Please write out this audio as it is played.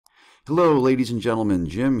Hello, ladies and gentlemen,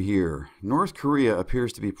 Jim here. North Korea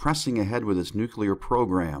appears to be pressing ahead with its nuclear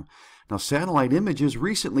program. Now, satellite images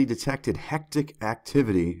recently detected hectic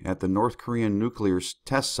activity at the North Korean nuclear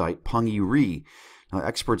test site, Pyongyang. Now,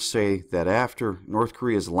 experts say that after North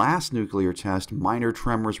Korea's last nuclear test, minor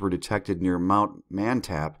tremors were detected near Mount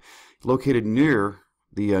Mantap, located near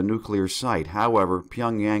the nuclear site. However,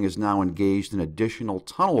 Pyongyang is now engaged in additional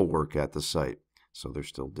tunnel work at the site. So they're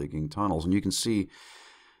still digging tunnels. And you can see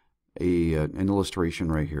an illustration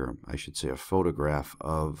right here, I should say a photograph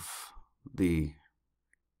of the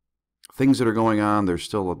things that are going on.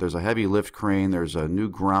 There's a heavy lift crane, there's a new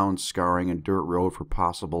ground scarring and dirt road for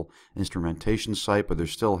possible instrumentation site, but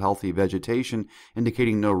there's still healthy vegetation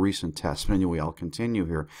indicating no recent tests. But anyway, I'll continue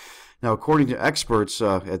here. Now, according to experts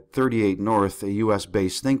at 38 North, a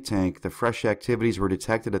U.S.-based think tank, the fresh activities were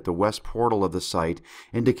detected at the west portal of the site,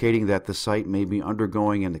 indicating that the site may be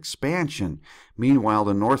undergoing an expansion. Meanwhile,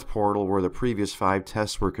 the north portal, where the previous 5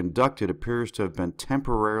 tests were conducted, appears to have been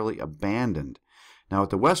temporarily abandoned. Now, at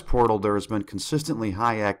the west portal, there has been consistently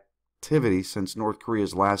high activity since North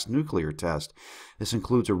Korea's last nuclear test. This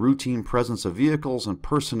includes a routine presence of vehicles and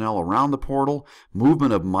personnel around the portal,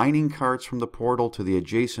 movement of mining carts from the portal to the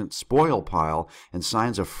adjacent spoil pile, and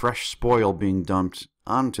signs of fresh spoil being dumped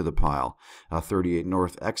onto the pile. 38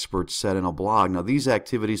 North experts said in a blog. Now, these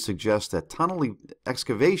activities suggest that tunnel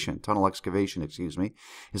excavation,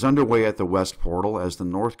 is underway at the west portal as the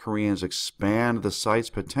North Koreans expand the site's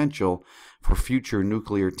potential for future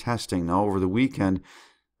nuclear testing. Now, over the weekend,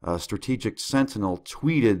 Strategic Sentinel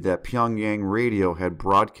tweeted that Pyongyang radio had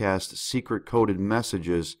broadcast secret coded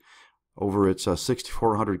messages over its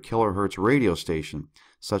 6400 kilohertz radio station.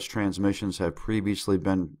 Such transmissions have previously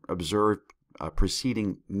been observed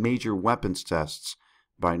preceding major weapons tests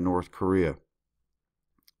by North Korea.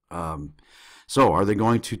 So, are they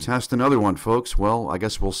going to test another one, folks? Well, I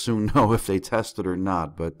guess we'll soon know if they test it or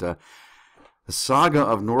not. But the saga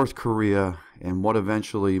of North Korea and what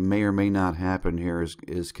eventually may or may not happen here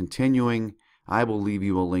is continuing. I will leave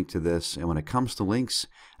you a link to this. And when it comes to links,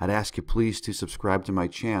 I'd ask you please to subscribe to my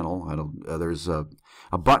channel. There's a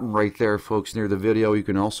button right there, folks, near the video. You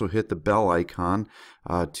can also hit the bell icon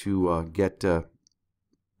to get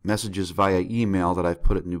messages via email that I've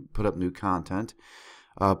put up new content.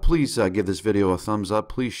 Please give this video a thumbs up.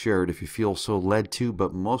 Please share it if you feel so led to.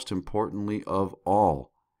 But most importantly of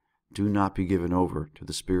all, do not be given over to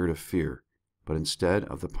the spirit of fear, but instead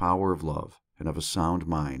of the power of love and of a sound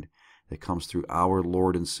mind that comes through our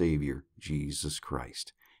Lord and Savior, Jesus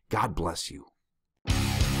Christ. God bless you.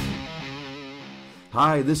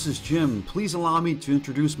 Hi, this is Jim. Please allow me to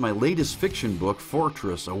introduce my latest fiction book,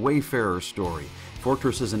 Fortress, a Wayfarer Story.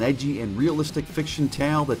 Fortress is an edgy and realistic fiction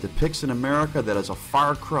tale that depicts an America that is a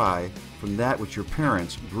far cry from that which your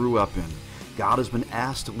parents grew up in. God has been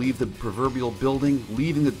asked to leave the proverbial building,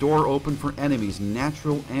 leaving the door open for enemies,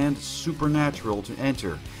 natural and supernatural, to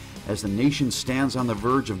enter. As the nation stands on the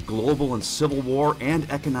verge of global and civil war and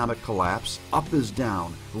economic collapse, up is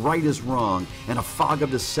down, right is wrong, and a fog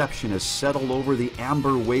of deception has settled over the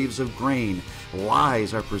amber waves of grain.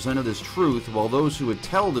 Lies are presented as truth, while those who would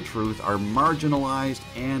tell the truth are marginalized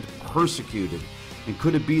and persecuted. And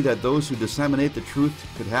could it be that those who disseminate the truth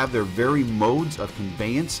could have their very modes of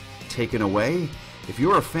conveyance taken away? If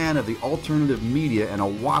you're a fan of the alternative media and a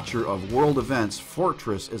watcher of world events,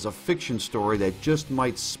 Fortress is a fiction story that just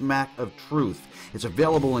might smack of truth. It's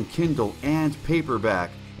available in Kindle and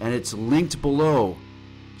paperback, and it's linked below.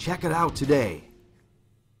 Check it out today.